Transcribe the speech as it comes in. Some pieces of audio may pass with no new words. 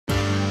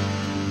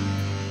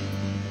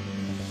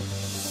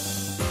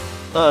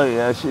Oh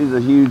yeah, she's a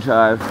huge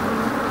hive.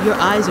 Your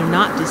eyes are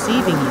not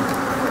deceiving you.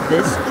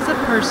 This is a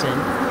person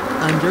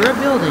under a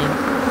building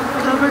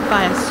covered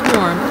by a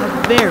swarm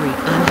of very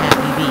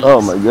unhappy bees.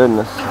 Oh my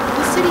goodness.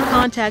 The city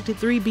contacted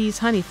 3 Bees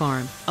Honey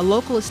Farm, a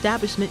local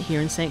establishment here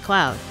in St.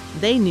 Cloud.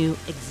 They knew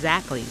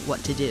exactly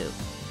what to do.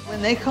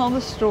 When they call the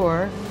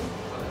store,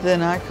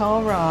 then I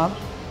call Rob,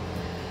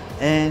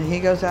 and he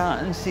goes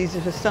out and sees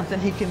if it's something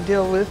he can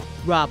deal with.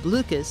 Rob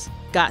Lucas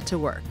got to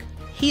work.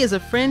 He is a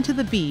friend to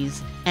the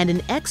bees and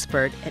an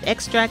expert at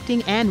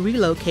extracting and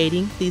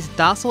relocating these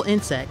docile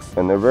insects.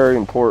 And they're very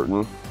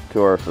important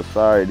to our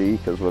society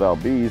because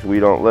without bees, we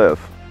don't live.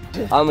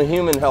 I'm a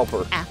human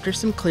helper. After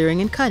some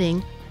clearing and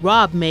cutting,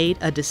 Rob made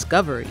a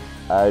discovery.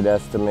 I'd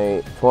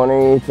estimate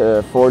 20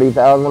 to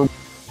 40,000.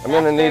 I'm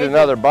gonna need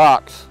another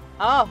box.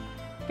 Oh,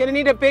 gonna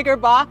need a bigger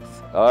box?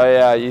 Oh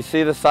yeah, you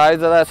see the size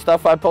of that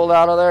stuff I pulled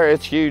out of there?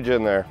 It's huge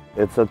in there.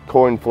 It's a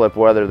coin flip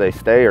whether they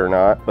stay or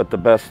not, but the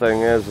best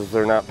thing is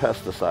they're not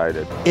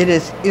pesticided. It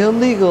is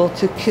illegal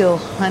to kill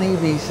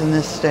honeybees in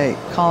this state.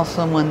 Call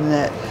someone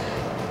that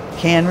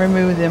can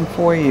remove them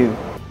for you.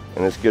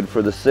 And it's good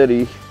for the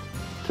city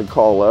to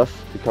call us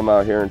to come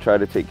out here and try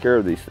to take care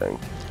of these things.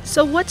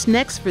 So what's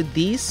next for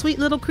these sweet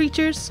little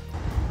creatures?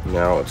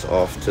 Now it's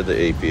off to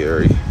the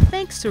apiary.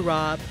 Thanks to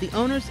Rob, the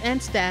owners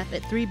and staff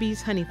at 3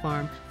 Bees Honey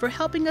Farm for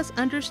helping us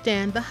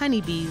understand the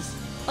honeybees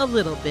a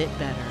little bit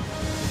better.